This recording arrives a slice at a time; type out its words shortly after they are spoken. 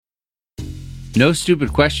No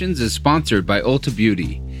Stupid Questions is sponsored by Ulta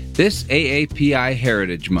Beauty. This AAPI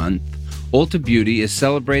Heritage Month, Ulta Beauty is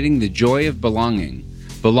celebrating the joy of belonging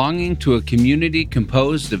to a community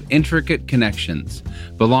composed of intricate connections,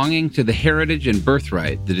 belonging to the heritage and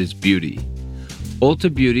birthright that is beauty.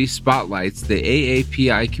 Ulta Beauty spotlights the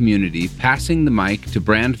AAPI community, passing the mic to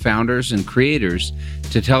brand founders and creators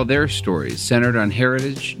to tell their stories centered on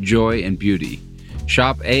heritage, joy, and beauty.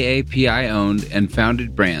 Shop AAPI-owned and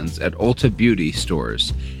founded brands at Ulta Beauty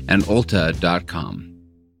stores and ulta.com.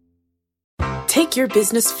 Take your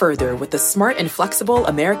business further with the smart and flexible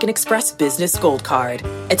American Express Business Gold Card.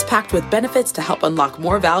 It's packed with benefits to help unlock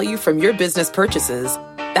more value from your business purchases.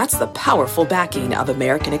 That's the powerful backing of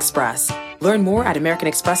American Express. Learn more at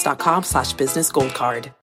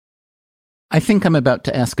americanexpress.com/businessgoldcard. I think I'm about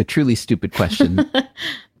to ask a truly stupid question.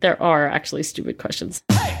 There are actually stupid questions.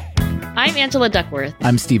 I'm Angela Duckworth.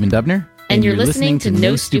 I'm Stephen Dubner. And you're listening to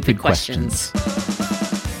No Stupid Questions.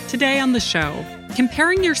 Today on the show,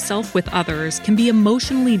 comparing yourself with others can be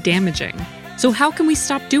emotionally damaging. So how can we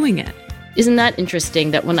stop doing it? Isn't that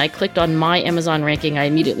interesting that when I clicked on my Amazon ranking, I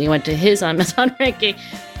immediately went to his Amazon ranking?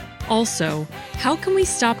 Also, how can we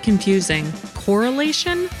stop confusing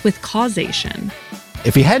correlation with causation?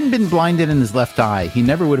 If he hadn't been blinded in his left eye, he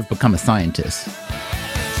never would have become a scientist.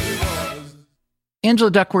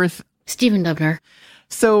 Angela Duckworth. Stephen Dubner.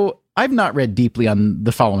 So I've not read deeply on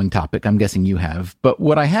the following topic. I'm guessing you have. But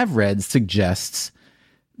what I have read suggests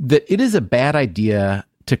that it is a bad idea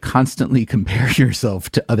to constantly compare yourself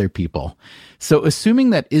to other people. So assuming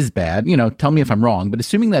that is bad, tell me if I'm wrong, but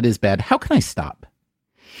assuming that is bad, how can I stop?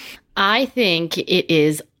 I think it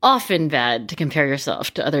is often bad to compare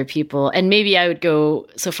yourself to other people. And maybe I would go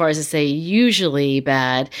so far as to say usually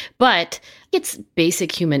bad, but it's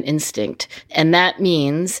basic human instinct. And that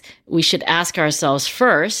means we should ask ourselves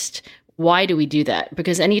first, why do we do that?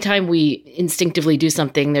 Because anytime we instinctively do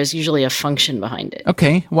something, there's usually a function behind it.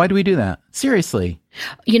 Okay, why do we do that? Seriously.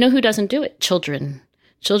 You know who doesn't do it? Children.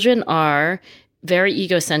 Children are very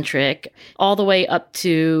egocentric all the way up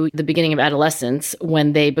to the beginning of adolescence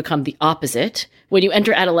when they become the opposite. When you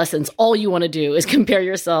enter adolescence, all you want to do is compare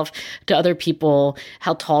yourself to other people,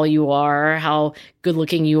 how tall you are, how good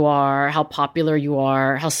looking you are, how popular you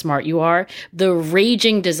are, how smart you are. The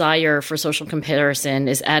raging desire for social comparison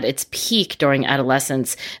is at its peak during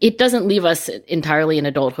adolescence. It doesn't leave us entirely in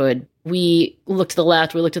adulthood. We look to the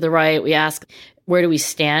left, we look to the right, we ask, where do we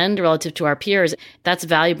stand relative to our peers? That's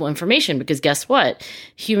valuable information because guess what?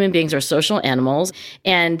 Human beings are social animals,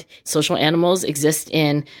 and social animals exist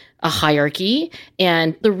in a hierarchy.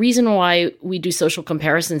 And the reason why we do social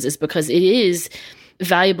comparisons is because it is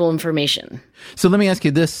valuable information. So let me ask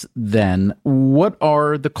you this then. What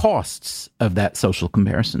are the costs of that social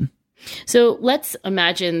comparison? So let's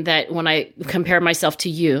imagine that when I compare myself to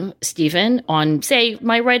you, Stephen, on, say,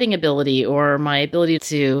 my writing ability or my ability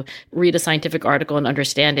to read a scientific article and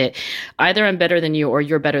understand it, either I'm better than you or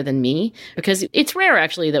you're better than me, because it's rare,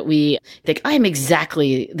 actually, that we think I am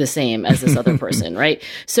exactly the same as this other person, right?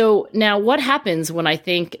 So now what happens when I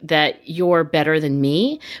think that you're better than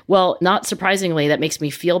me? Well, not surprisingly, that makes me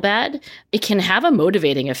feel bad. It can have a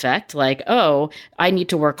motivating effect, like, oh, I need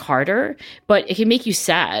to work harder, but it can make you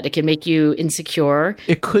sad. It can make you insecure.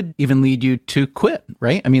 It could even lead you to quit,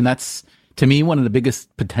 right? I mean, that's, to me, one of the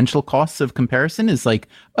biggest potential costs of comparison is like,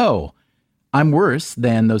 oh, I'm worse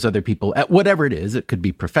than those other people at whatever it is. It could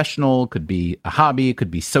be professional, could be a hobby, it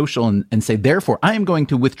could be social, and say, therefore, I am going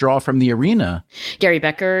to withdraw from the arena. Gary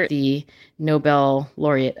Becker, the Nobel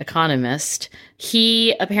laureate economist,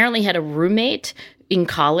 he apparently had a roommate in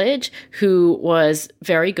college who was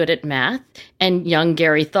very good at math. And young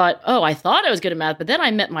Gary thought, oh, I thought I was good at math, but then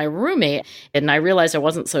I met my roommate and I realized I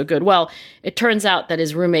wasn't so good. Well, it turns out that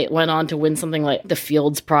his roommate went on to win something like the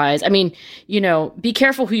Fields Prize. I mean, be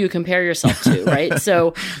careful who you compare yourself to, right?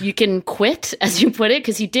 So you can quit, as you put it,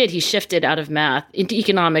 because he did. He shifted out of math into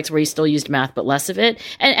economics where he still used math, but less of it.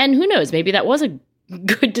 And who knows, maybe that was a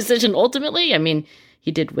good decision ultimately. I mean, he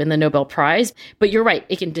did win the Nobel Prize, but you're right.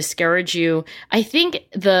 It can discourage you. I think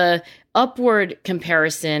the upward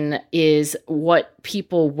comparison is what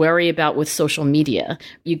people worry about with social media.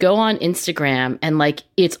 You go on Instagram and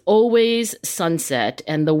it's always sunset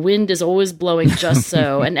and the wind is always blowing just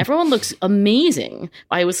so, and everyone looks amazing.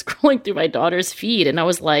 I was scrolling through my daughter's feed and I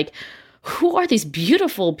was like, who are these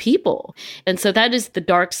beautiful people? And so that is the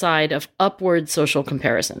dark side of upward social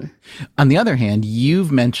comparison. On the other hand,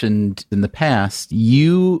 you've mentioned in the past,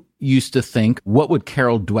 you used to think, what would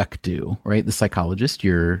Carol Dweck do, right? The psychologist,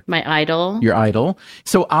 my idol. Your idol.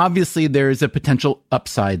 So obviously there's a potential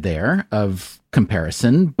upside there of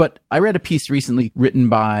comparison. But I read a piece recently written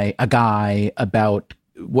by a guy about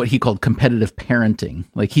what he called competitive parenting.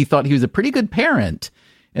 Like he thought he was a pretty good parent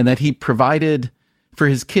and that he provided for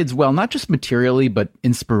his kids well, not just materially, but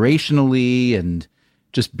inspirationally and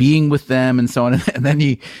just being with them and so on. And then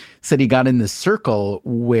he said he got in this circle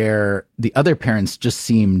where the other parents just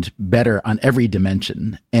seemed better on every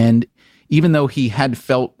dimension. And even though he had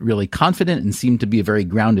felt really confident and seemed to be a very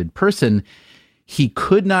grounded person, he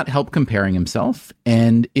could not help comparing himself.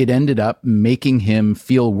 And it ended up making him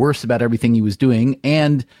feel worse about everything he was doing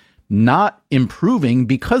and not improving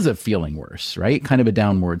because of feeling worse, right? Kind of a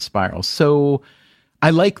downward spiral. So I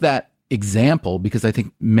like that example because I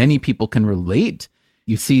think many people can relate.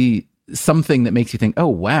 You see something that makes you think, oh,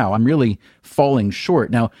 wow, I'm really falling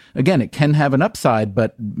short. Now, again, it can have an upside,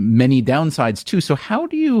 but many downsides too. So how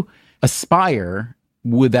do you aspire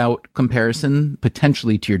without comparison,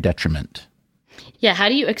 potentially to your detriment? Yeah, how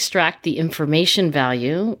do you extract the information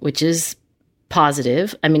value, which is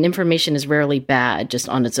positive? I mean, information is rarely bad just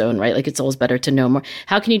on its own, right? Like it's always better to know more.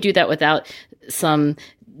 How can you do that without some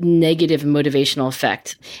negative motivational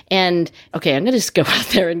effect? And okay, I'm going to just go out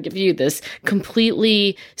there and give you this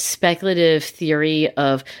completely speculative theory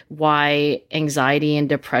of why anxiety and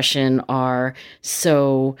depression are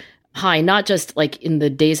so high, not just like in the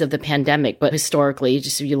days of the pandemic, but historically,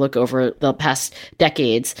 just if you look over the past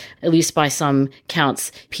decades, at least by some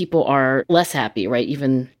counts, people are less happy, right?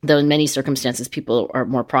 Even though in many circumstances, people are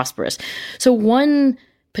more prosperous. So one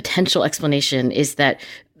potential explanation is that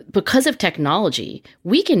because of technology,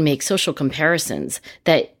 we can make social comparisons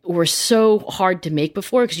that were so hard to make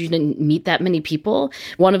before because you didn't meet that many people.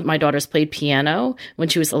 One of my daughters played piano when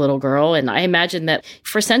she was a little girl. And I imagine that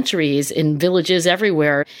for centuries in villages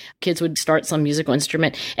everywhere, kids would start some musical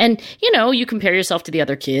instrument. And, you know, you compare yourself to the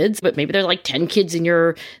other kids, but maybe there's like 10 kids in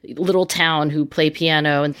your little town who play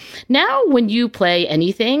piano. And now when you play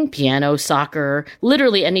anything, piano, soccer,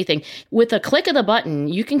 literally anything, with a click of the button,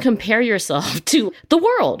 you can compare yourself to the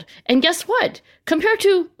world. And guess what? Compared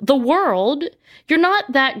to the world, you're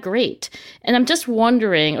not that great. And I'm just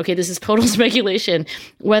wondering, okay, this is total speculation,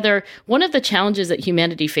 whether one of the challenges that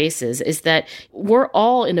humanity faces is that we're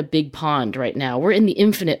all in a big pond right now. We're in the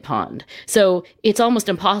infinite pond. So it's almost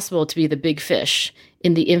impossible to be the big fish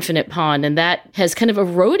in the infinite pond. And that has kind of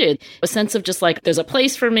eroded a sense of just like, there's a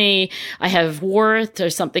place for me. I have worth.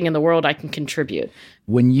 There's something in the world I can contribute.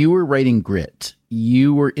 When you were writing Grit,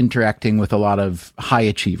 you were interacting with a lot of high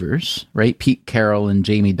achievers, right? Pete Carroll and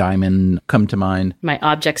Jamie Dimon come to mind. My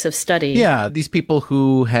objects of study. Yeah, these people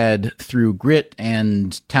who had, through grit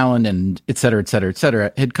and talent and et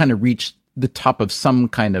cetera, had kind of reached the top of some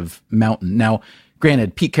kind of mountain. Now,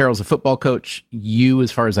 granted, Pete Carroll's a football coach. You,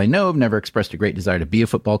 as far as I know, have never expressed a great desire to be a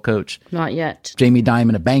football coach. Not yet. Jamie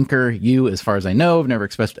Dimon, a banker. You, as far as I know, have never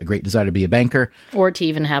expressed a great desire to be a banker. Or to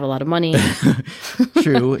even have a lot of money.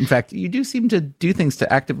 True. In fact, you do seem to do things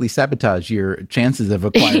to actively sabotage your chances of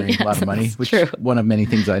acquiring yes, a lot of money, which true. is one of many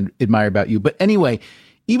things I admire about you. But anyway,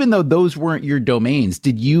 even though those weren't your domains,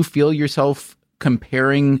 did you feel yourself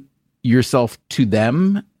comparing yourself to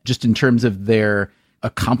them just in terms of their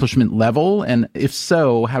accomplishment level? And if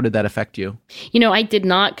so, how did that affect you? You know, I did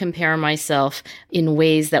not compare myself in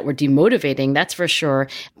ways that were demotivating, that's for sure.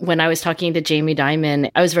 When I was talking to Jamie Dimon,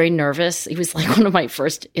 I was very nervous. He was like one of my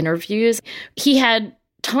first interviews. He had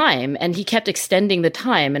time and he kept extending the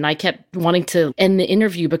time and I kept wanting to end the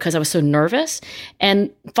interview because I was so nervous.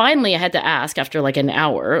 And finally I had to ask after like an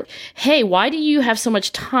hour, hey, why do you have so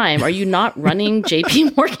much time? Are you not running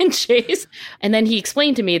JP Morgan Chase? And then he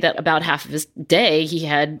explained to me that about half of his day he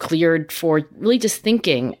had cleared for really just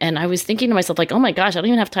thinking. And I was thinking to myself like, oh my gosh, I don't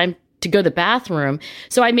even have time to go to the bathroom.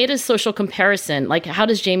 So I made a social comparison. Like, how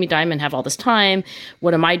does Jamie Dimon have all this time?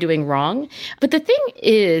 What am I doing wrong? But the thing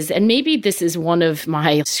is, and maybe this is one of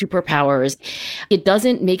my superpowers, it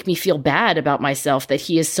doesn't make me feel bad about myself that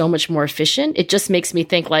he is so much more efficient. It just makes me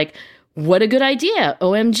think like, what a good idea.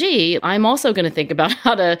 OMG. I'm also going to think about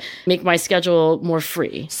how to make my schedule more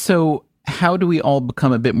free. So how do we all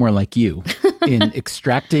become a bit more like you in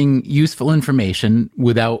extracting useful information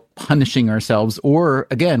without punishing ourselves or,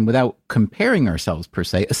 again, without comparing ourselves per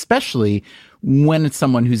se, especially when it's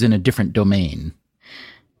someone who's in a different domain?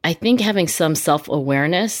 I think having some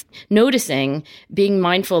self-awareness, noticing, being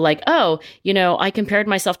mindful like, oh, you know, I compared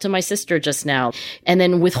myself to my sister just now, and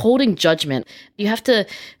then withholding judgment. You have to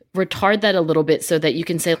retard that a little bit so that you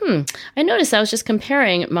can say, I noticed I was just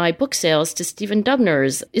comparing my book sales to Stephen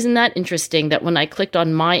Dubner's. Isn't that interesting that when I clicked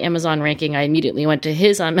on my Amazon ranking, I immediately went to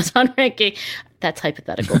his Amazon ranking? That's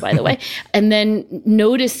hypothetical, by the way. And then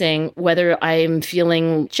noticing whether I'm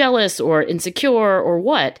feeling jealous or insecure or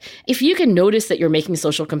what. If you can notice that you're making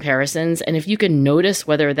social comparisons, and if you can notice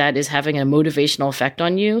whether that is having a motivational effect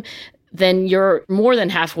on you, then you're more than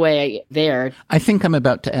halfway there. I think I'm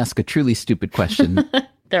about to ask a truly stupid question.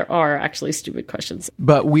 There are actually stupid questions.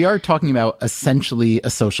 But we are talking about essentially a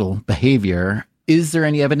social behavior. Is there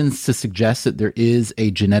any evidence to suggest that there is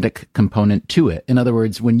a genetic component to it? In other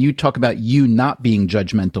words, when you talk about you not being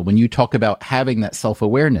judgmental, when you talk about having that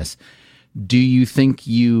self-awareness, do you think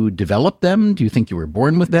you developed them? Do you think you were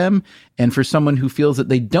born with them? And for someone who feels that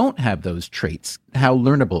they don't have those traits, how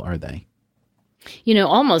learnable are they? You know,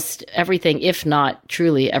 almost everything, if not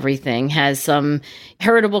truly everything, has some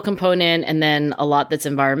heritable component and then a lot that's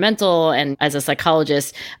environmental. And as a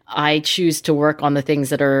psychologist, I choose to work on the things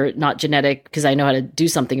that are not genetic because I know how to do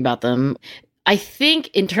something about them. I think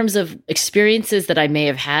in terms of experiences that I may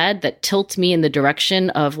have had that tilt me in the direction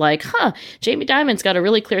of like, Jamie Dimon's got a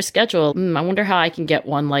really clear schedule. I wonder how I can get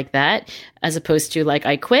one like that, as opposed to like,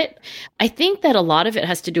 I quit. I think that a lot of it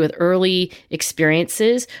has to do with early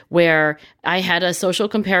experiences where I had a social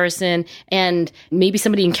comparison and maybe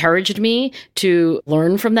somebody encouraged me to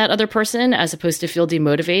learn from that other person as opposed to feel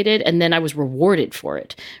demotivated. And then I was rewarded for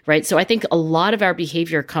it, right? So I think a lot of our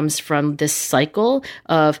behavior comes from this cycle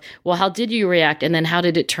of, well, how did you react? And then how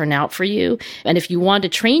did it turn out for you? And if you want to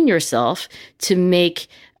train yourself to make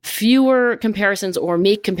fewer comparisons or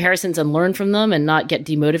make comparisons and learn from them and not get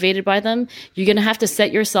demotivated by them, you're going to have to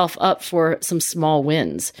set yourself up for some small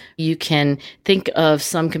wins. You can think of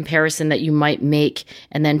some comparison that you might make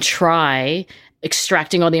and then try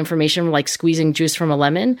extracting all the information, like squeezing juice from a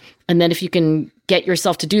lemon. And then if you can get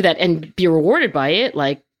yourself to do that and be rewarded by it,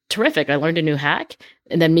 like, terrific, I learned a new hack.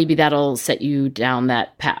 And then maybe that'll set you down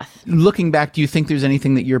that path. Looking back, do you think there's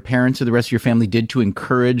anything that your parents or the rest of your family did to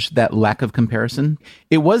encourage that lack of comparison?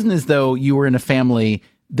 It wasn't as though you were in a family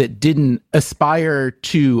that didn't aspire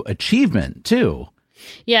to achievement, too.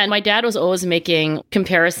 Yeah, and my dad was always making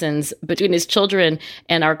comparisons between his children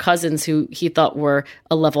and our cousins who he thought were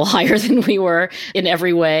a level higher than we were in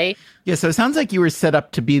every way. Yeah, so it sounds like you were set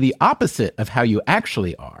up to be the opposite of how you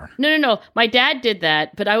actually are. No. My dad did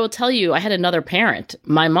that, but I will tell you, I had another parent,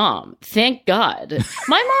 my mom. Thank God.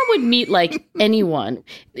 My mom would meet like anyone.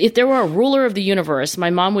 If there were a ruler of the universe, my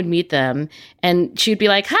mom would meet them and she'd be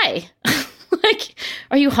like, hi. Like,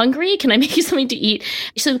 are you hungry? Can I make you something to eat?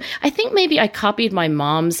 So I think maybe I copied my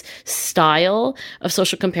mom's style of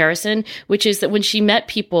social comparison, which is that when she met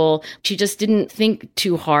people, she just didn't think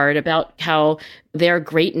too hard about how their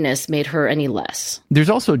greatness made her any less. There's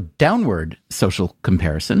also downward social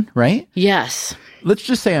comparison, right? Yes. Let's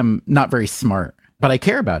just say I'm not very smart, but I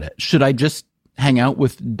care about it. Should I just hang out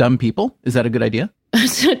with dumb people? Is that a good idea?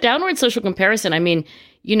 So downward social comparison, I mean,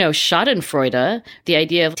 you know, Schadenfreude, the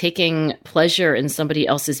idea of taking pleasure in somebody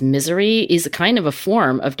else's misery, is a kind of a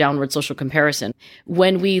form of downward social comparison.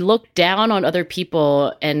 When we look down on other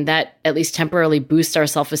people and that at least temporarily boosts our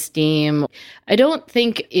self-esteem, I don't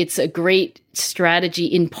think it's a great strategy,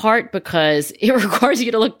 in part because it requires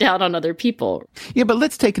you to look down on other people. Yeah, but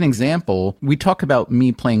let's take an example. We talk about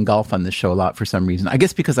me playing golf on this show a lot for some reason. I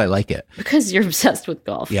guess because I like it. Because you're obsessed with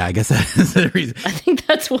golf. Yeah, I guess that's the reason. I think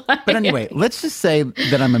that's why. But anyway, let's just say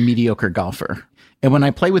that I'm a mediocre golfer. And when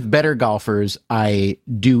I play with better golfers, I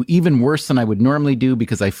do even worse than I would normally do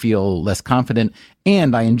because I feel less confident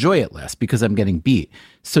and I enjoy it less because I'm getting beat.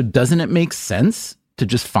 So doesn't it make sense to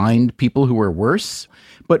just find people who are worse?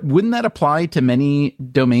 But wouldn't that apply to many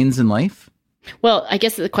domains in life? Well, I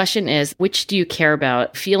guess the question is, which do you care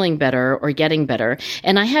about, feeling better or getting better?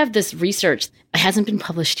 And I have this research, it hasn't been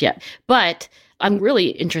published yet, but I'm really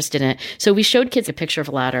interested in it. So we showed kids a picture of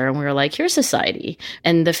a ladder and we were like, here's society.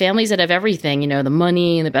 And the families that have everything, you know, the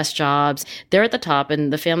money and the best jobs, they're at the top.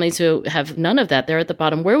 And the families who have none of that, they're at the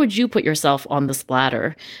bottom. Where would you put yourself on this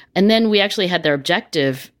ladder? And then we actually had their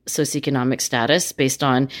objective socioeconomic status based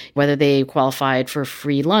on whether they qualified for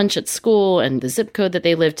free lunch at school and the zip code that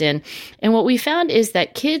they lived in. And what we found is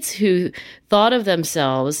that kids who thought of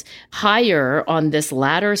themselves higher on this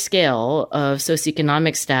ladder scale of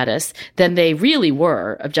socioeconomic status than they really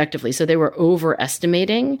were objectively, so they were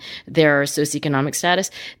overestimating their socioeconomic status,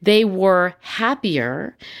 they were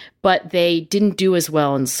happier, but they didn't do as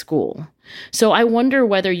well in school. So I wonder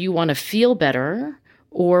whether you want to feel better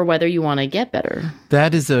or whether you want to get better.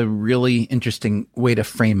 That is a really interesting way to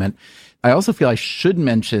frame it. I also feel I should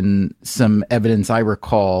mention some evidence I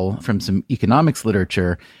recall from some economics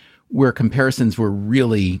literature where comparisons were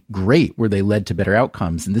really great, where they led to better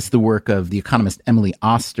outcomes. And this is the work of the economist Emily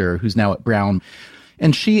Oster, who's now at Brown.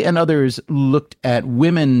 And she and others looked at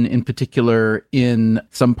women in particular in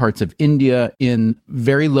some parts of India, in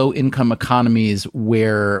very low income economies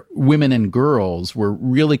where women and girls were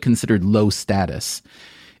really considered low status.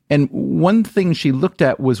 And one thing she looked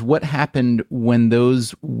at was what happened when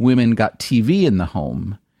those women got TV in the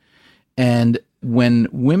home. And when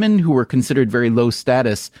women who were considered very low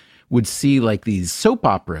status would see like these soap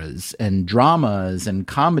operas and dramas and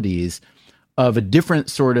comedies of a different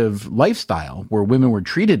sort of lifestyle where women were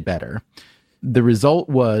treated better, the result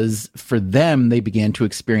was for them, they began to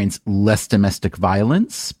experience less domestic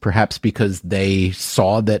violence, perhaps because they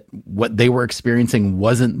saw that what they were experiencing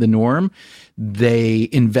wasn't the norm. They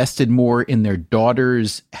invested more in their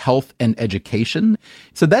daughters' health and education.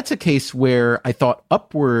 So that's a case where I thought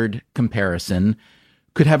upward comparison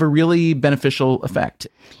could have a really beneficial effect.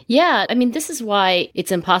 Yeah, I mean, this is why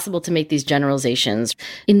it's impossible to make these generalizations.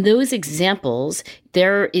 In those examples,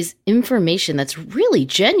 there is information that's really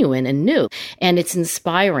genuine and new, and it's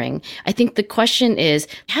inspiring. I think the question is,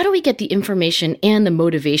 how do we get the information and the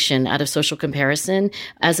motivation out of social comparison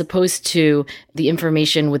as opposed to the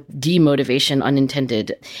information with demotivation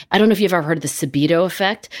unintended? I don't know if you've ever heard of the Sabito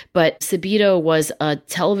effect, but Sabito was a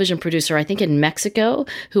television producer, I think in Mexico,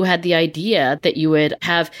 who had the idea that you would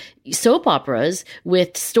have soap operas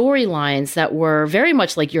with storylines that were very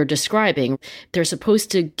much like you're describing. They're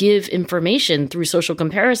supposed to give information through social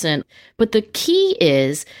comparison, but the key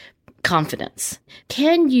is confidence.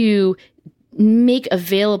 Can you make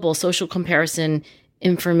available social comparison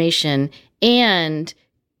information and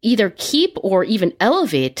either keep or even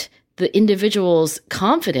elevate the individual's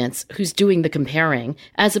confidence who's doing the comparing,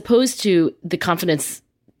 as opposed to the confidence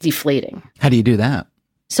deflating? How do you do that?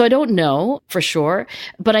 So I don't know for sure,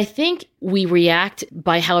 but I think we react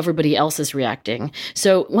by how everybody else is reacting.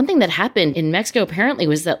 So one thing that happened in Mexico apparently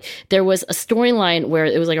was that there was a storyline where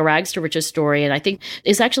it was like a rags to riches story. And I think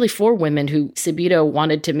it's actually for women who Sabito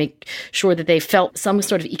wanted to make sure that they felt some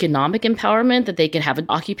sort of economic empowerment, that they could have an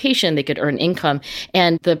occupation, they could earn income.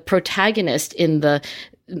 And the protagonist in the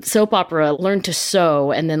soap opera learned to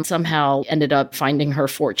sew and then somehow ended up finding her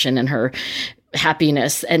fortune and her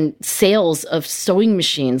happiness, and sales of sewing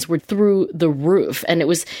machines were through the roof. And it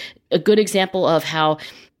was a good example of how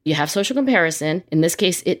you have social comparison. In this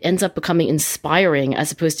case, it ends up becoming inspiring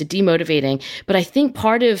as opposed to demotivating. But I think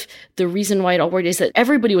part of the reason why it all worked is that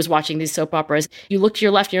everybody was watching these soap operas. You look to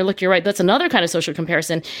your left and you look to your right. That's another kind of social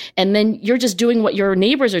comparison. And then you're just doing what your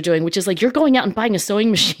neighbors are doing, which is like you're going out and buying a sewing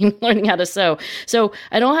machine, learning how to sew. So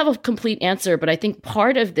I don't have a complete answer, but I think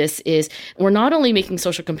part of this is we're not only making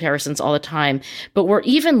social comparisons all the time, but we're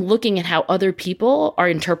even looking at how other people are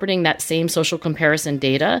interpreting that same social comparison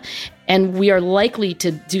data. And we are likely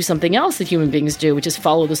to do something else that human beings do, which is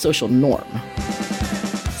follow the social norm.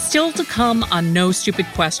 Still to come on No Stupid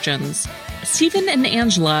Questions, Stephen and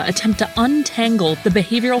Angela attempt to untangle the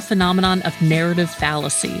behavioral phenomenon of narrative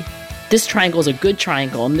fallacy. This triangle is a good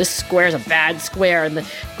triangle, and this square is a bad square, and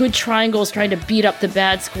the good triangle is trying to beat up the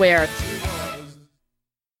bad square.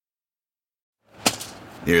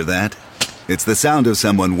 Hear that? It's the sound of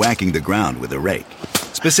someone whacking the ground with a rake.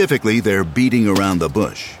 Specifically, they're beating around the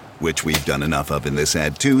bush, which we've done enough of in this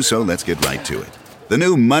ad too, so let's get right to it. The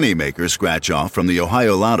new Moneymaker scratch-off from the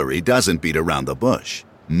Ohio Lottery doesn't beat around the bush.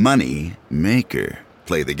 Moneymaker.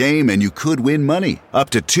 Play the game and you could win money,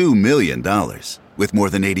 up to $2 million. With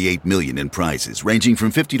more than $88 million in prizes, ranging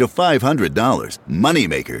from $50 to $500,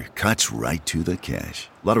 Moneymaker cuts right to the cash.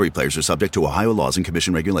 Lottery players are subject to Ohio laws and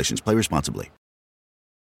commission regulations. Play responsibly.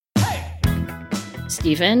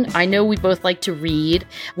 Stephen, I know we both like to read.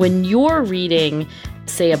 When you're reading,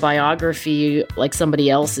 say, a biography, like somebody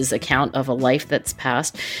else's account of a life that's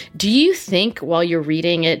passed, do you think while you're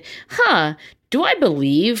reading it, do I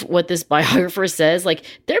believe what this biographer says? Like,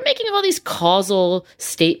 they're making all these causal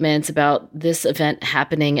statements about this event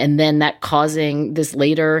happening and then that causing this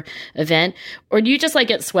later event? Or do you just like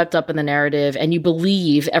get swept up in the narrative and you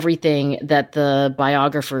believe everything that the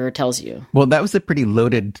biographer tells you? Well, that was a pretty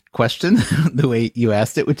loaded question, the way you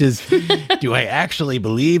asked it, which is, do I actually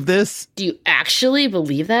believe this? Do you actually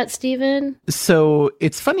believe that, Stephen? So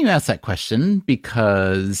it's funny you ask that question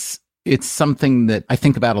because it's something that I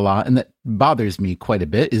think about a lot and that bothers me quite a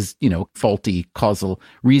bit is, faulty causal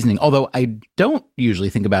reasoning. Although I don't usually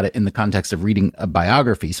think about it in the context of reading a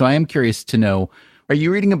biography. So I am curious to know, are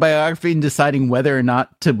you reading a biography and deciding whether or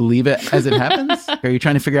not to believe it as it happens? Are you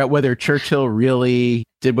trying to figure out whether Churchill really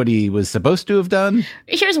did what he was supposed to have done?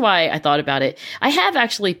 Here's why I thought about it. I have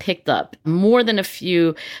actually picked up more than a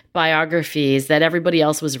few biographies that everybody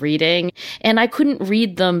else was reading, and I couldn't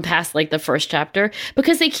read them past like the first chapter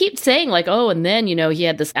because they keep saying like, oh, and then, he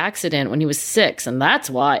had this accident when he was 6 and that's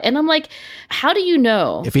why. And I'm like, how do you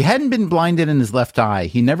know? If he hadn't been blinded in his left eye,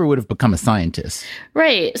 he never would have become a scientist.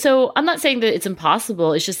 Right. So I'm not saying that it's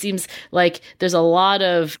impossible. It just seems like there's a lot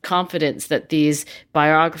of confidence that these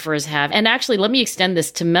biographers have. And actually, let me extend this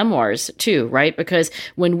this to memoirs too, right? Because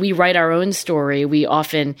when we write our own story, we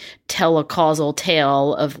often tell a causal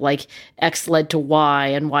tale of like X led to Y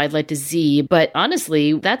and Y led to Z. But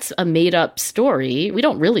honestly, that's a made up story. We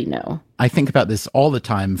don't really know. I think about this all the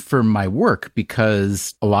time for my work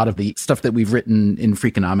because a lot of the stuff that we've written in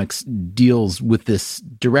Freakonomics deals with this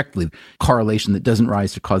directly, correlation that doesn't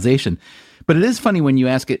rise to causation. But it is funny when you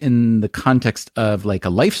ask it in the context of like a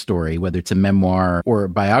life story, whether it's a memoir or a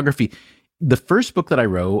biography. The first book that I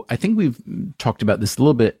wrote, I think we've talked about this a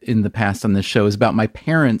little bit in the past on this show, is about my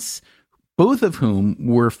parents, both of whom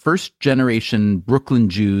were first-generation Brooklyn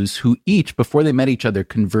Jews who each, before they met each other,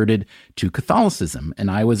 converted to Catholicism. And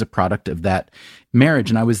I was a product of that marriage,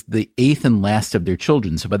 and I was the eighth and last of their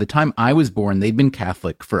children. So by the time I was born, they'd been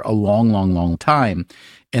Catholic for a long, long, long time,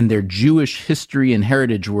 and their Jewish history and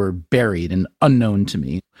heritage were buried and unknown to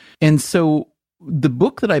me. And so the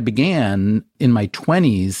book that I began in my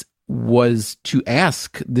 20s was to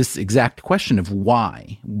ask this exact question of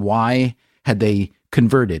why. Why had they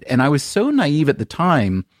converted? And I was so naive at the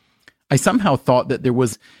time, I somehow thought that there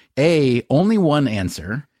was A, only one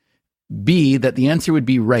answer, B, that the answer would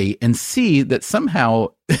be right, and C, that somehow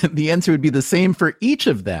the answer would be the same for each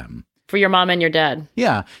of them. For your mom and your dad.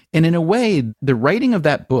 Yeah. And in a way, the writing of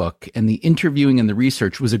that book and the interviewing and the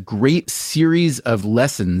research was a great series of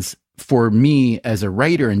lessons for me as a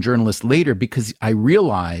writer and journalist later, because I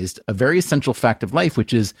realized a very essential fact of life,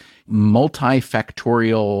 which is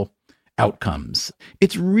multifactorial outcomes.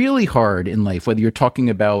 It's really hard in life, whether you're talking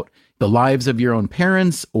about the lives of your own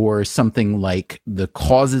parents or something like the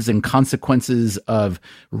causes and consequences of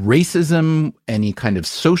racism, any kind of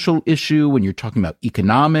social issue, when you're talking about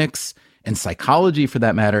economics and psychology for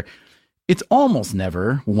that matter. It's almost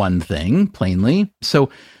never one thing, plainly. So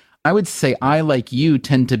I would say I, like you,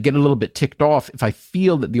 tend to get a little bit ticked off if I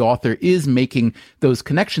feel that the author is making those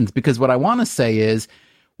connections, because what I want to say is,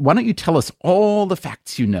 why don't you tell us all the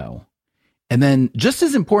facts you know? And then, just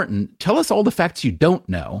as important, tell us all the facts you don't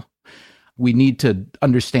know. We need to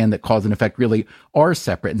understand that cause and effect really are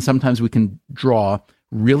separate. And sometimes we can draw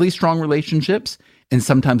really strong relationships, and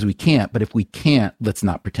sometimes we can't. But if we can't, let's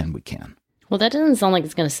not pretend we can. Well, that doesn't sound like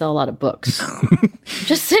it's going to sell a lot of books.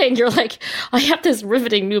 Just saying, you're like, I have this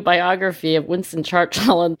riveting new biography of Winston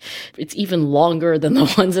Churchill, and it's even longer than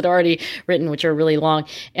the ones that are already written, which are really long.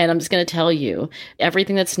 And I'm just going to tell you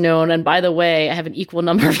everything that's known. And by the way, I have an equal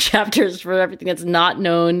number of chapters for everything that's not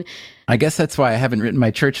known. I guess that's why I haven't written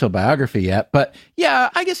my Churchill biography yet. But yeah,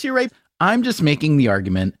 I guess you're right. I'm just making the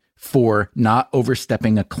argument for not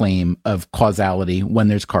overstepping a claim of causality when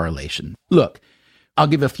there's correlation. Look, I'll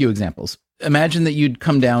give a few examples. Imagine that you'd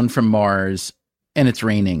come down from Mars and it's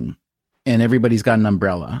raining and everybody's got an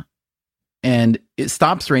umbrella and it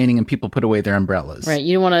stops raining and people put away their umbrellas. Right.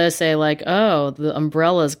 You don't want to say like, oh, the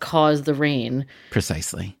umbrellas caused the rain.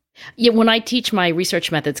 Precisely. Yeah. When I teach my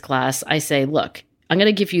research methods class, I say, look, I'm going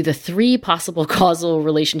to give you the 3 possible causal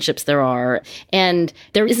relationships there are. And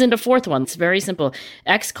there isn't a fourth one. It's very simple.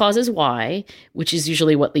 X causes Y, which is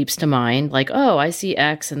usually what leaps to mind. Like, oh, I see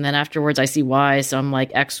X, and then afterwards I see Y, so I'm like,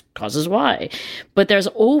 X causes Y. But there's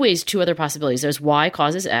always 2 other possibilities. There's Y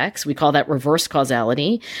causes X. We call that reverse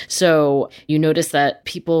causality. So you notice that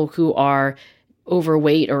people who are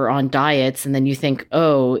overweight or on diets, and then you think,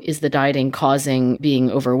 oh, is the dieting causing being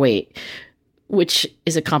overweight? Which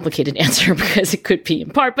is a complicated answer because it could be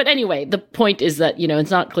in part. But anyway, the point is that, it's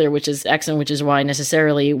not clear which is X and which is Y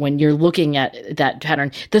necessarily when you're looking at that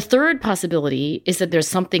pattern. The third possibility is that there's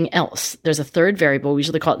something else. There's a third variable, we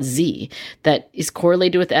usually call it Z, that is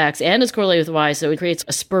correlated with X and is correlated with Y, so it creates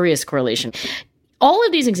a spurious correlation. All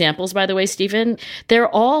of these examples, by the way, Stephen, they're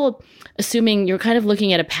all assuming you're kind of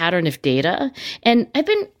looking at a pattern of data. And I've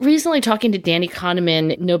been recently talking to Danny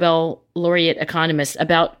Kahneman, Nobel laureate economist,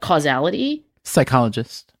 about causality.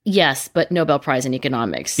 Psychologist. Yes, but Nobel Prize in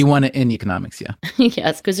economics. He won it in economics, yeah.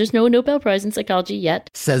 Yes, because there's no Nobel Prize in psychology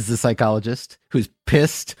yet. Says the psychologist, who's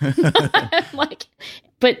pissed.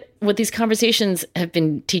 But what these conversations have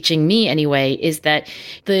been teaching me anyway is that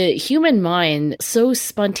the human mind so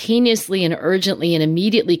spontaneously and urgently and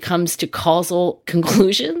immediately comes to causal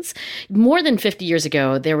conclusions. More than 50 years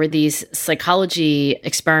ago, there were these psychology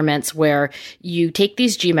experiments where you take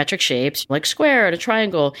these geometric shapes, like square and a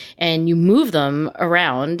triangle, and you move them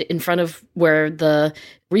around in front of where the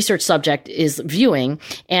research subject is viewing.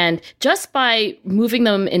 And just by moving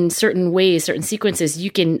them in certain ways, certain sequences, you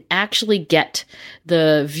can actually get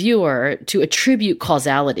the viewer to attribute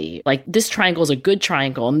causality. Like, this triangle is a good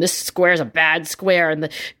triangle and this square is a bad square, and the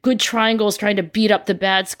good triangle is trying to beat up the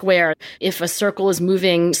bad square. If a circle is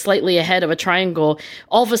moving slightly ahead of a triangle,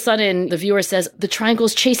 all of a sudden the viewer says the triangle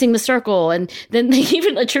is chasing the circle, and then they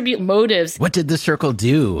even attribute motives. What did the circle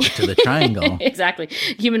do to the triangle? Exactly.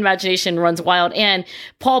 Human imagination runs wild. And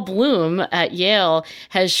Paul Bloom at Yale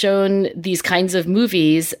has shown these kinds of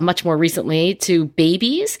movies much more recently to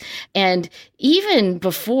babies. And even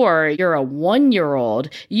before you're a 1-year-old,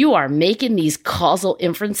 you are making these causal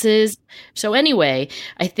inferences. So anyway,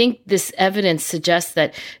 I think this evidence suggests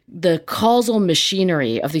that the causal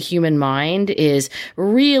machinery of the human mind is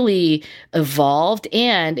really evolved,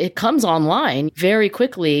 and it comes online very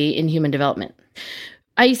quickly in human development.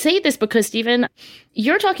 I say this because, Stephen,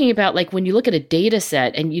 you're talking about, like, when you look at a data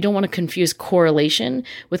set and you don't want to confuse correlation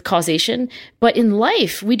with causation. But in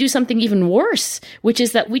life, we do something even worse, which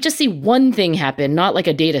is that we just see one thing happen, not like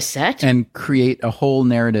a data set. And create a whole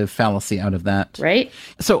narrative fallacy out of that. Right?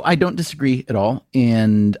 So I don't disagree at all.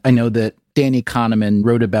 And I know that Danny Kahneman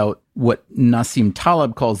wrote about what Nassim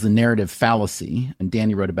Taleb calls the narrative fallacy. And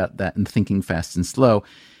Danny wrote about that in Thinking Fast and Slow.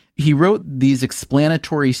 He wrote these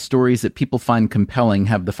explanatory stories that people find compelling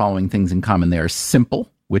have the following things in common. They are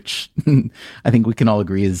simple, which I think we can all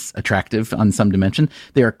agree is attractive on some dimension.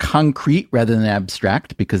 They are concrete rather than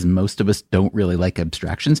abstract, because most of us don't really like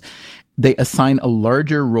abstractions. They assign a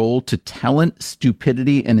larger role to talent,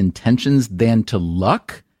 stupidity, and intentions than to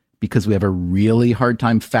luck, because we have a really hard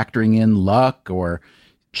time factoring in luck or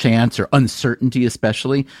chance or uncertainty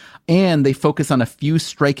especially. And they focus on a few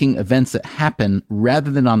striking events that happen rather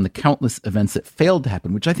than on the countless events that failed to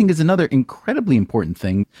happen, which I think is another incredibly important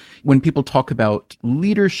thing. When people talk about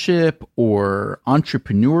leadership or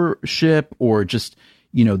entrepreneurship or just,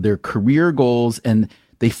 their career goals, and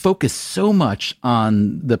they focus so much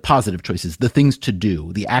on the positive choices, the things to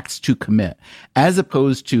do, the acts to commit, as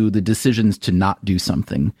opposed to the decisions to not do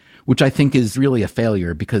something, which I think is really a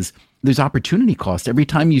failure, because there's opportunity cost. Every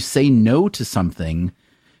time you say no to something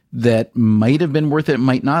that might have been worth it,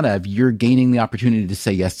 might not have, you're gaining the opportunity to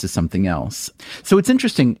say yes to something else. So it's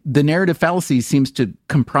interesting. The narrative fallacy seems to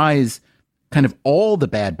comprise kind of all the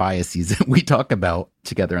bad biases that we talk about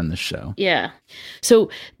together on this show. Yeah. So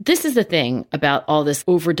this is the thing about all this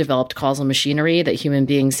overdeveloped causal machinery that human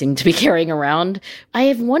beings seem to be carrying around. I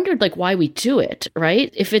have wondered, why we do it,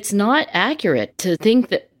 right? If it's not accurate to think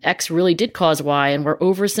that X really did cause Y and we're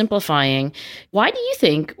oversimplifying, why do you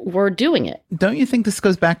think we're doing it? Don't you think this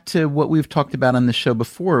goes back to what we've talked about on the show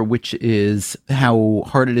before, which is how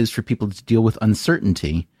hard it is for people to deal with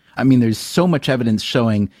uncertainty? I mean, there's so much evidence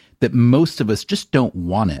showing that most of us just don't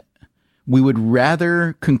want it. We would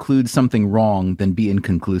rather conclude something wrong than be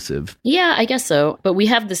inconclusive. Yeah, I guess so. But we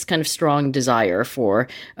have this kind of strong desire for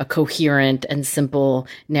a coherent and simple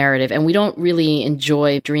narrative, and we don't really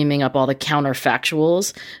enjoy dreaming up all the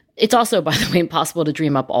counterfactuals. It's also, by the way, impossible to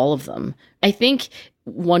dream up all of them. I think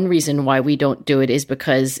one reason why we don't do it is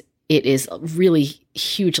because it is really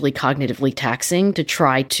hugely cognitively taxing to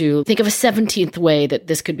try to think of a 17th way that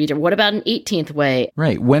this could be different. What about an 18th way?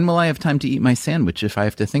 Right. When will I have time to eat my sandwich if I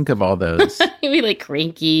have to think of all those? You'll be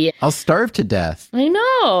cranky. I'll starve to death. I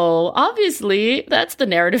know. Obviously, that's the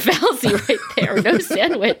narrative fallacy right there. No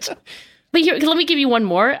sandwich. But here, let me give you one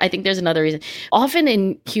more. I think there's another reason. Often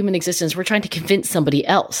in human existence, we're trying to convince somebody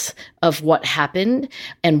else of what happened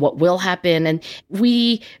and what will happen. And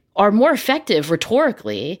we are more effective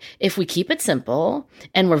rhetorically if we keep it simple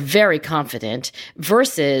and we're very confident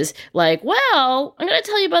versus I'm going to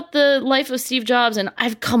tell you about the life of Steve Jobs and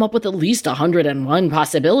I've come up with at least 101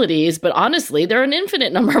 possibilities, but honestly, there are an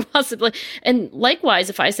infinite number of possibilities. And likewise,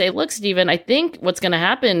 if I say, look, Stephen, I think what's going to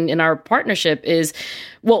happen in our partnership is,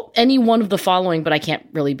 any one of the following, but I can't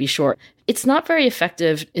really be sure. It's not very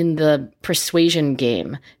effective in the persuasion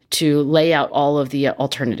game to lay out all of the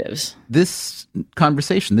alternatives. This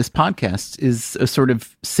conversation, this podcast, is a sort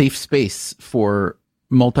of safe space for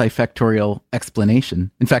multifactorial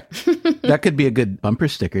explanation. In fact, that could be a good bumper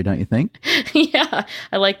sticker, don't you think? Yeah,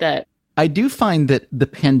 I like that. I do find that the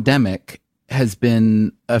pandemic has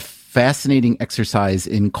been a fascinating exercise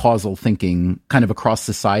in causal thinking kind of across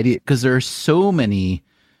society, because there are so many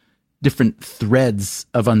different threads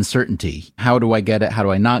of uncertainty. How do I get it? How do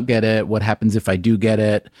I not get it? What happens if I do get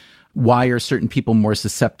it? Why are certain people more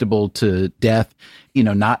susceptible to death?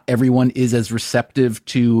 Not everyone is as receptive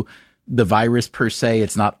to the virus per se.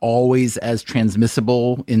 It's not always as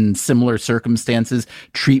transmissible in similar circumstances.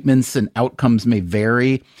 Treatments and outcomes may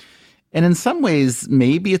vary. And in some ways,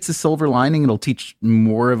 maybe it's a silver lining. It'll teach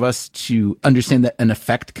more of us to understand that an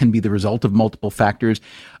effect can be the result of multiple factors.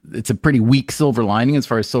 It's a pretty weak silver lining as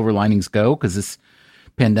far as silver linings go, because this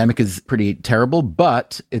pandemic is pretty terrible,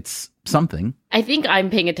 but it's something. I think I'm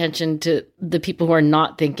paying attention to the people who are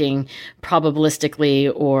not thinking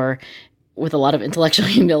probabilistically or with a lot of intellectual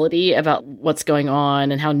humility about what's going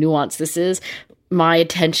on and how nuanced this is. My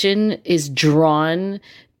attention is drawn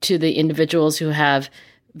to the individuals who have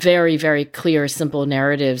very, very clear, simple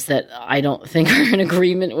narratives that I don't think are in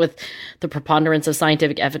agreement with the preponderance of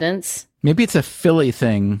scientific evidence. Maybe it's a Philly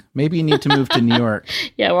thing. Maybe you need to move to New York.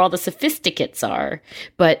 Yeah, where all the sophisticates are.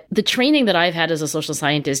 But the training that I've had as a social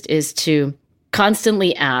scientist is to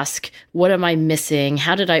constantly ask, what am I missing?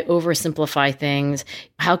 How did I oversimplify things?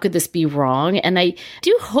 How could this be wrong? And I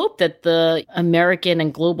do hope that the American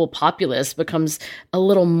and global populace becomes a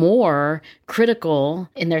little more critical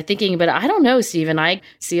in their thinking. But I don't know, Stephen. I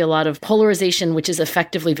see a lot of polarization, which is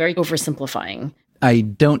effectively very oversimplifying. I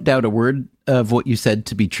don't doubt a word of what you said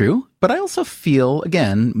to be true, but I also feel,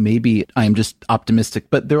 again, maybe I'm just optimistic,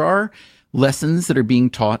 but there are lessons that are being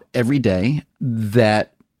taught every day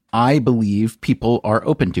that I believe people are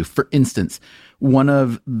open to. For instance, one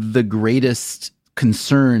of the greatest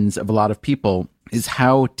concerns of a lot of people is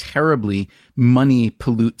how terribly money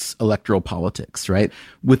pollutes electoral politics, right?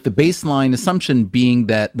 With the baseline assumption being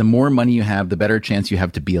that the more money you have, the better chance you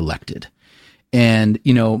have to be elected. And,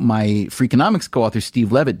 you know, my Freakonomics co-author,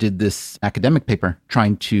 Steve Levitt, did this academic paper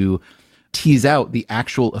trying to tease out the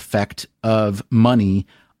actual effect of money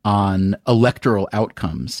on electoral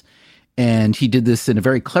outcomes. And he did this in a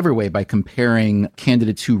very clever way by comparing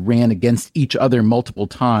candidates who ran against each other multiple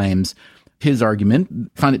times. His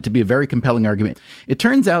argument, found it to be a very compelling argument. It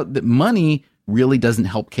turns out that money really doesn't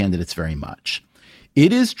help candidates very much.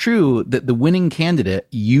 It is true that the winning candidate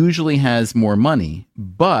usually has more money,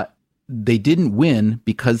 but they didn't win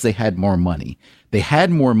because they had more money. They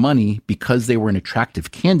had more money because they were an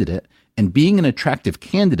attractive candidate. And being an attractive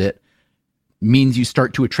candidate means you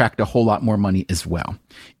start to attract a whole lot more money as well.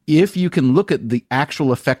 If you can look at the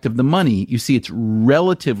actual effect of the money, you see it's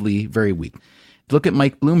relatively very weak. Look at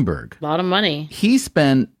Mike Bloomberg. A lot of money. He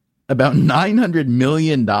spent about $900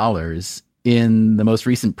 million in the most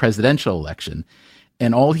recent presidential election,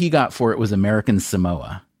 and all he got for it was American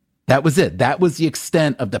Samoa. That was it. That was the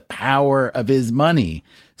extent of the power of his money.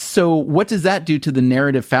 So what does that do to the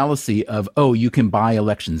narrative fallacy of, oh, you can buy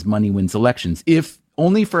elections, money wins elections? If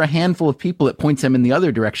only for a handful of people it points them in the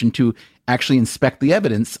other direction to actually inspect the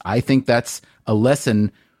evidence, I think that's a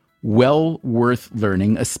lesson well worth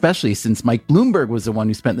learning, especially since Mike Bloomberg was the one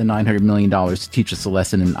who spent the $900 million to teach us a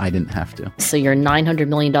lesson and I didn't have to. So you're $900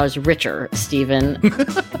 million richer, Stephen.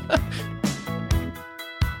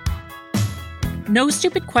 No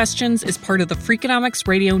Stupid Questions is part of the Freakonomics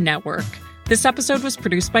Radio Network. This episode was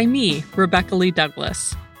produced by me, Rebecca Lee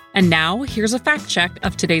Douglas. And now, here's a fact check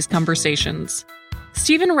of today's conversations.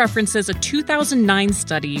 Stephen references a 2009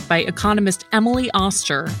 study by economist Emily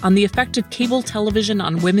Oster on the effect of cable television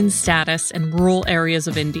on women's status in rural areas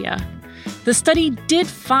of India. The study did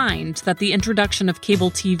find that the introduction of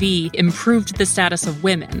cable TV improved the status of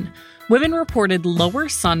women. Women reported lower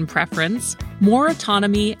son preference, more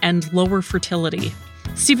autonomy, and lower fertility.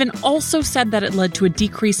 Stephen also said that it led to a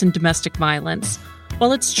decrease in domestic violence.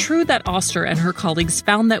 While it's true that Oster and her colleagues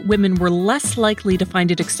found that women were less likely to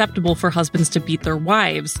find it acceptable for husbands to beat their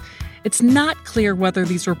wives, it's not clear whether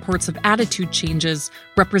these reports of attitude changes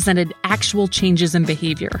represented actual changes in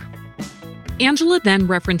behavior. Angela then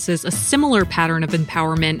references a similar pattern of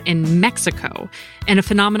empowerment in Mexico and a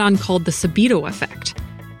phenomenon called the Sabito effect.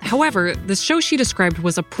 However, the show she described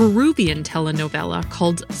was a Peruvian telenovela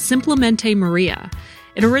called Simplemente Maria.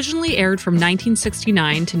 It originally aired from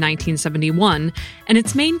 1969 to 1971, and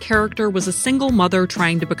its main character was a single mother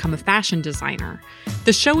trying to become a fashion designer.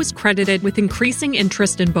 The show is credited with increasing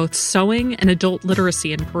interest in both sewing and adult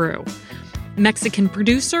literacy in Peru. Mexican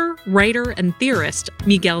producer, writer, and theorist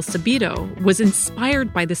Miguel Sabito was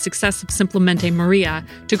inspired by the success of Simplemente Maria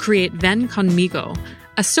to create Ven Conmigo,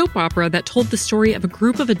 a soap opera that told the story of a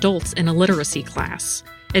group of adults in a literacy class.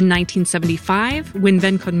 In 1975, when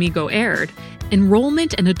Ven Conmigo aired,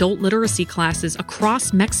 enrollment in adult literacy classes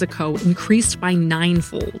across Mexico increased by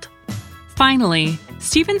 9-fold. Finally,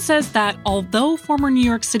 Stephen says that although former New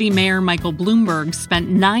York City Mayor Michael Bloomberg spent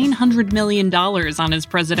 $900 million on his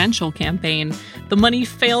presidential campaign, the money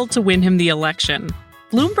failed to win him the election.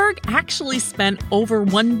 Bloomberg actually spent over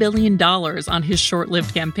 $1 billion on his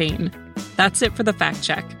short-lived campaign. That's it for the fact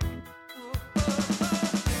check.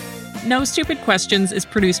 No Stupid Questions is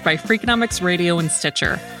produced by Freakonomics Radio and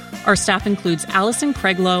Stitcher. Our staff includes Allison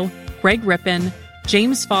Craiglow, Greg Rippin,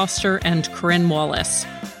 James Foster, and Corinne Wallace.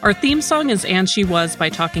 Our theme song is And She Was by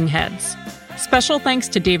Talking Heads. Special thanks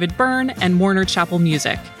to David Byrne and Warner Chappell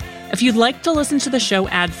Music. If you'd like to listen to the show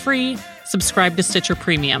ad-free, subscribe to Stitcher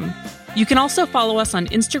Premium. You can also follow us on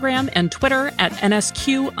Instagram and Twitter at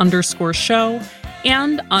NSQ_show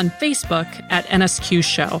and on Facebook at NSQ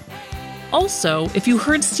Show. Also, if you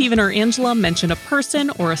heard Stephen or Angela mention a person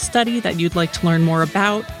or a study that you'd like to learn more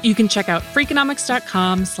about, you can check out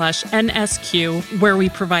Freakonomics.com/NSQ, where we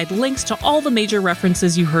provide links to all the major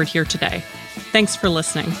references you heard here today. Thanks for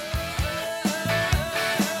listening.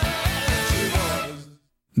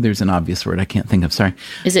 There's an obvious word I can't think of. Sorry.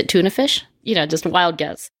 Is it tuna fish? Just a wild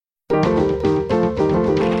guess.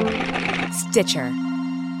 Stitcher.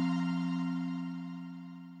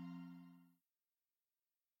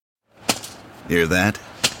 Hear that?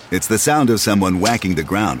 It's the sound of someone whacking the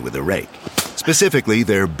ground with a rake. Specifically,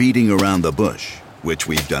 they're beating around the bush, which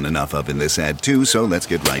we've done enough of in this ad too, so let's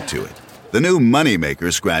get right to it. The new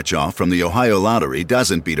Moneymaker scratch-off from the Ohio Lottery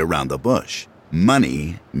doesn't beat around the bush.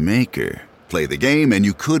 Moneymaker. Play the game and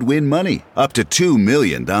you could win money, up to $2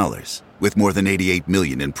 million. With more than $88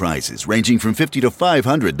 million in prizes, ranging from $50 to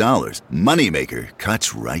 $500, Moneymaker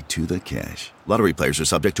cuts right to the cash. Lottery players are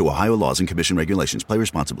subject to Ohio laws and commission regulations. Play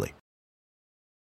responsibly.